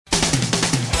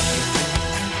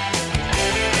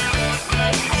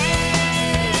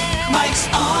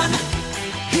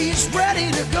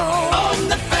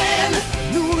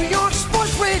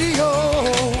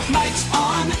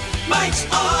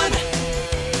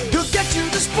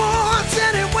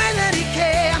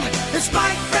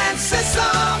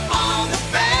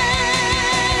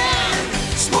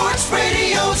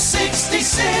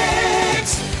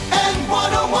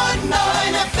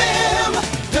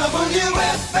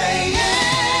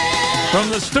From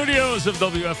the studios of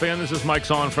WFAN, this is Mike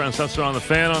Zahn, Francesa on the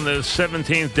Fan on this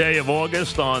 17th day of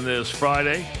August on this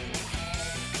Friday.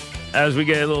 As we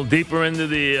get a little deeper into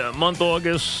the month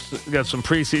August, we got some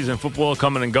preseason football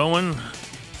coming and going.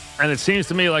 And it seems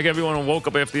to me like everyone woke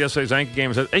up after yesterday's Yankee game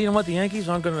and said, hey, you know what? The Yankees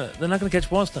they're not going to catch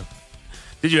Boston.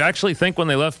 Did you actually think when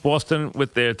they left Boston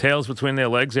with their tails between their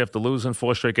legs after losing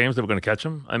 4 straight games they were going to catch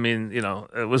them? I mean,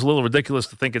 it was a little ridiculous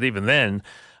to think it even then.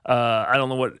 I don't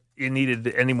know what you needed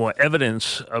any more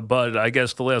evidence, but I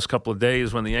guess the last couple of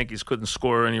days when the Yankees couldn't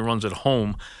score any runs at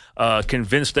home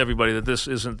convinced everybody that this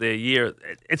isn't their year.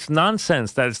 It's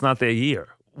nonsense that it's not their year.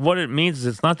 What it means is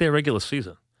it's not their regular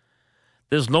season.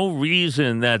 There's no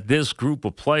reason that this group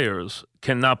of players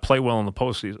cannot play well in the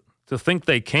postseason. To think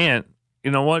they can't, you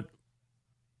know what?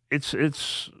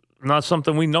 It's not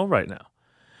something we know right now.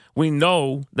 We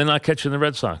know they're not catching the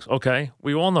Red Sox. Okay,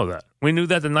 we all know that. We knew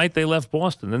that the night they left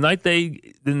Boston, the night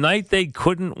they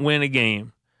couldn't win a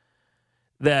game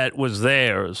that was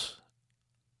theirs,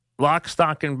 lock,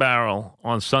 stock, and barrel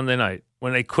on Sunday night.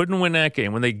 When they couldn't win that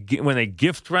game, when they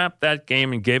gift wrapped that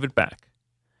game and gave it back,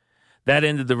 that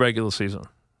ended the regular season.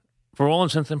 For all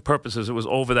intents and purposes, it was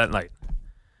over that night.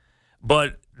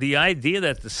 But the idea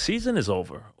that the season is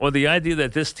over, or the idea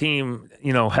that this team,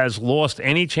 has lost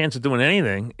any chance of doing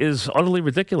anything, is utterly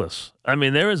ridiculous. I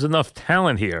mean, there is enough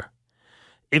talent here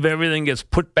if everything gets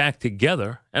put back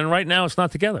together, and right now it's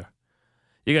not together.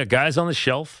 You got guys on the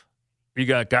shelf. You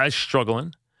got guys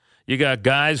struggling. You got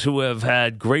guys who have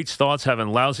had great starts having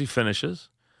lousy finishes.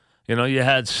 You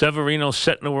had Severino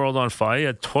setting the world on fire. You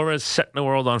had Torres setting the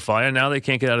world on fire. Now they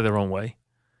can't get out of their own way.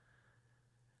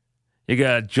 You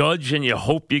got Judge, and you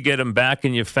hope you get him back,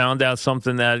 and you found out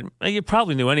something that you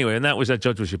probably knew anyway, and that was that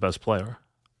Judge was your best player.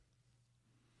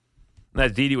 And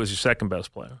that Didi was your second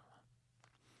best player.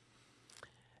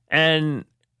 And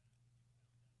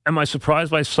am I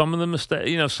surprised by some of the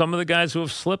mistakes? Some of the guys who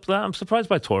have slipped? I'm surprised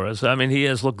by Torres. I mean, he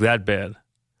has looked that bad.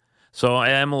 So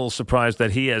I am a little surprised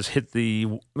that he has hit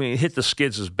the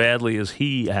skids as badly as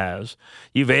he has.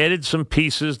 You've added some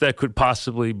pieces that could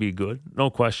possibly be good, no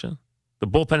question. The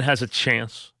bullpen has a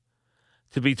chance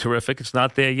to be terrific. It's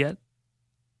not there yet.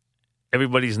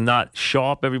 Everybody's not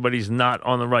sharp. Everybody's not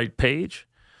on the right page.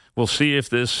 We'll see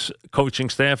if this coaching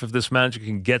staff, if this manager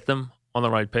can get them on the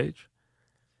right page.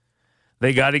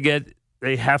 They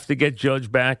have to get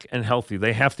Judge back and healthy.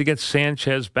 They have to get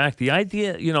Sanchez back. The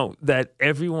idea, that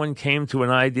everyone came to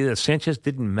an idea that Sanchez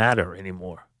didn't matter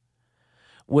anymore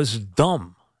was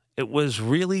dumb. It was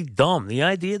really dumb. The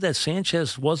idea that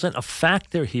Sanchez wasn't a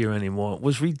factor here anymore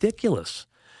was ridiculous.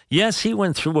 Yes, he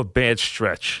went through a bad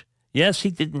stretch. Yes,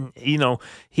 he didn't, his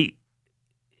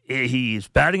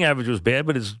batting average was bad,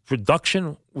 but his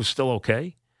production was still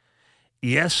okay.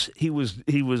 Yes, he was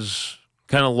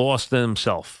kind of lost in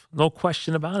himself. No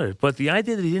question about it. But the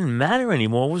idea that he didn't matter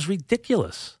anymore was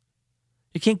ridiculous.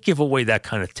 You can't give away that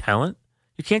kind of talent.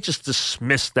 You can't just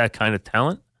dismiss that kind of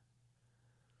talent.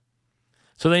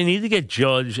 So they need to get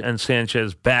Judge and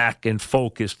Sanchez back and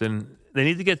focused, and they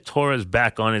need to get Torres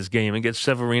back on his game and get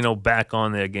Severino back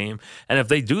on their game. And if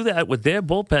they do that with their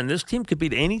bullpen, this team could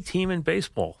beat any team in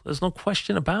baseball. There's no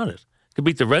question about it. It could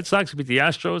beat the Red Sox, it could beat the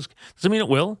Astros. Doesn't mean it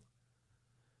will.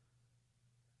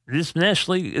 This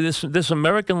this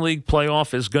American League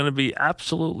playoff is going to be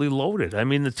absolutely loaded. I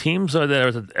mean, the teams that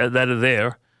are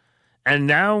there, and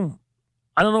now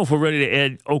I don't know if we're ready to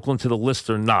add Oakland to the list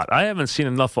or not. I haven't seen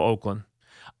enough of Oakland.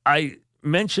 I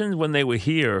mentioned when they were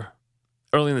here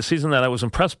early in the season that I was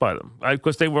impressed by them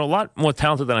because they were a lot more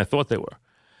talented than I thought they were.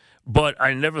 But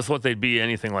I never thought they'd be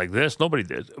anything like this. Nobody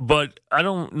did. But I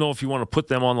don't know if you want to put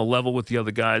them on the level with the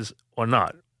other guys or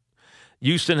not.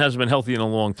 Houston hasn't been healthy in a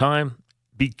long time.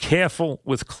 Be careful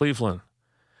with Cleveland.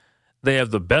 They have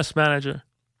the best manager.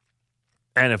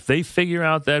 And if they figure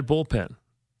out that bullpen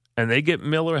and they get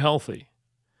Miller healthy,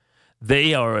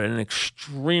 they are an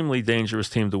extremely dangerous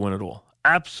team to win it all.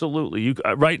 Absolutely.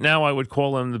 Right now, I would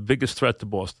call them the biggest threat to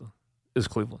Boston is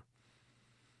Cleveland.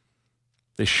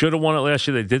 They should have won it last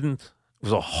year. They didn't. It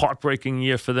was a heartbreaking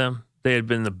year for them. They had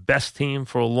been the best team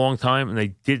for a long time, and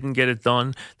they didn't get it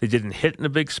done. They didn't hit in the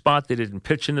big spot. They didn't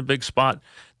pitch in the big spot.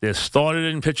 Their starter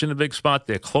didn't pitch in the big spot.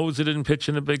 Their closer didn't pitch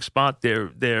in the big spot. Their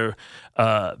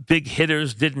big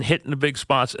hitters didn't hit in the big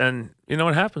spots. And you know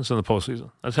what happens in the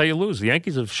postseason? That's how you lose. The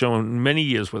Yankees have shown many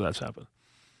years where that's happened,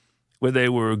 where they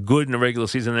were good in the regular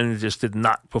season and they just did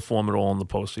not perform at all in the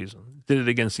postseason. Did it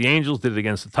against the Angels, did it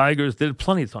against the Tigers, did it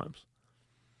plenty of times.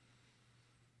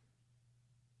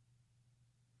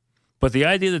 But the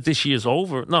idea that this year is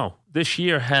over, no, this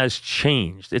year has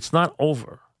changed. It's not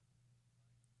over.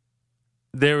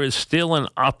 There is still an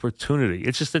opportunity.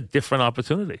 It's just a different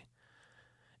opportunity.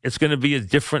 it's going to be a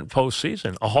different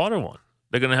postseason, a harder one.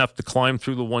 They're going to have to climb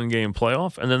through the one-game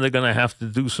playoff, and then they're going to have to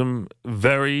do some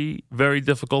very, very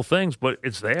difficult things, but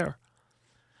it's there.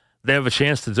 They have a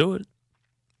chance to do it.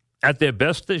 At their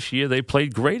best this year, they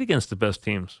played great against the best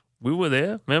teams. We were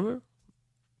there, remember?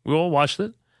 We all watched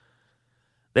it.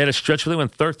 They had a stretch where they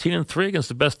went 13-3 against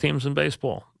the best teams in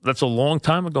baseball. That's a long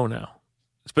time ago now.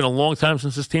 It's been a long time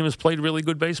since this team has played really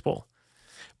good baseball.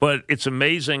 But it's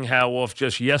amazing how off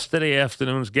just yesterday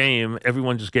afternoon's game,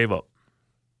 everyone just gave up.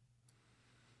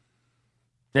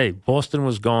 Hey, Boston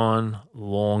was gone a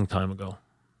long time ago.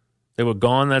 They were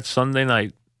gone that Sunday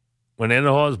night. When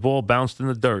Andujar's ball bounced in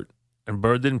the dirt and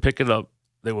Bird didn't pick it up,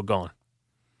 they were gone.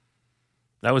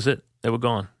 That was it. They were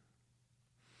gone.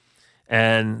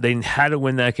 And they had to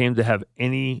win that game to have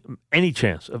any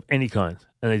chance of any kind,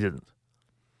 and they didn't.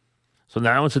 So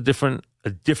now it's a different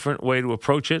way to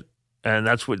approach it, and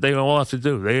that's what they all have to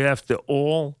do. They have to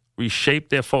all reshape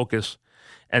their focus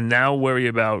and now worry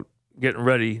about getting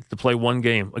ready to play one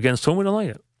game against whom we don't like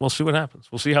it. We'll see what happens.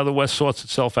 We'll see how the West sorts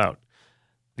itself out.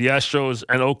 The Astros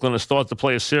and Oakland are starting to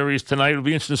play a series tonight. It'll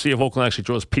be interesting to see if Oakland actually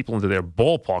draws people into their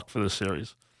ballpark for this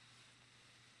series.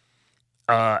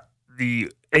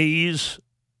 The A's,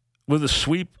 with a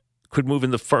sweep, could move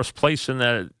into first place in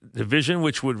that division,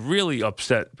 which would really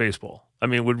upset baseball. I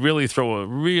mean, would really throw a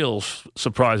real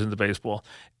surprise into baseball,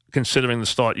 considering the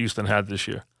start Houston had this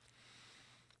year.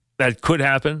 That could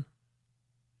happen.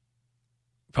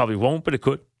 Probably won't, but it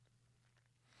could.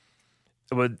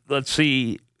 But let's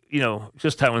see,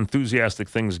 just how enthusiastic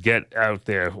things get out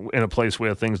there in a place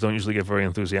where things don't usually get very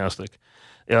enthusiastic.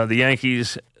 The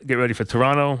Yankees get ready for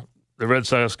Toronto. The Red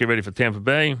Sox get ready for Tampa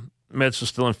Bay. Mets are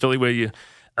still in Philly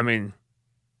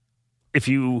if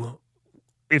you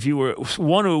were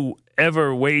one who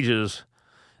ever wagers,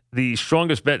 the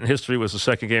strongest bet in history was the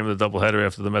second game of the doubleheader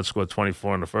after the Mets scored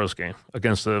 24 in the first game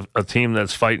against a team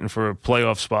that's fighting for a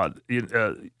playoff spot.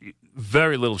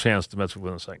 Very little chance the Mets would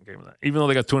win the second game of that. Even though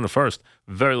they got 2 in the first,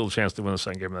 very little chance to win the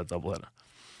second game of that doubleheader.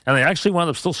 And they actually wound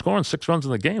up still scoring 6 runs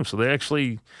in the game, so they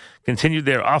actually continued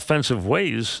their offensive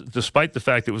ways despite the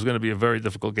fact it was going to be a very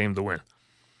difficult game to win.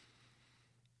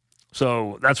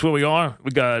 So that's where we are.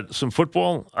 We got some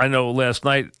football. I know last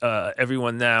night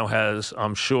everyone now has,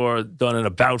 I'm sure, done an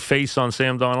about face on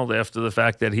Sam Darnold after the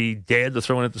fact that he dared to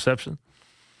throw an interception.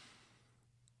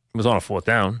 It was on a 4th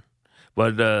down,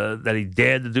 but that he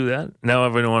dared to do that. Now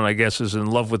everyone, I guess, is in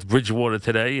love with Bridgewater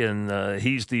today, and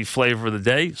he's the flavor of the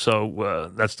day.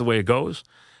 So that's the way it goes.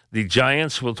 The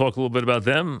Giants, we'll talk a little bit about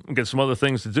them, get some other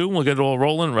things to do, and we'll get it all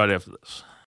rolling right after this.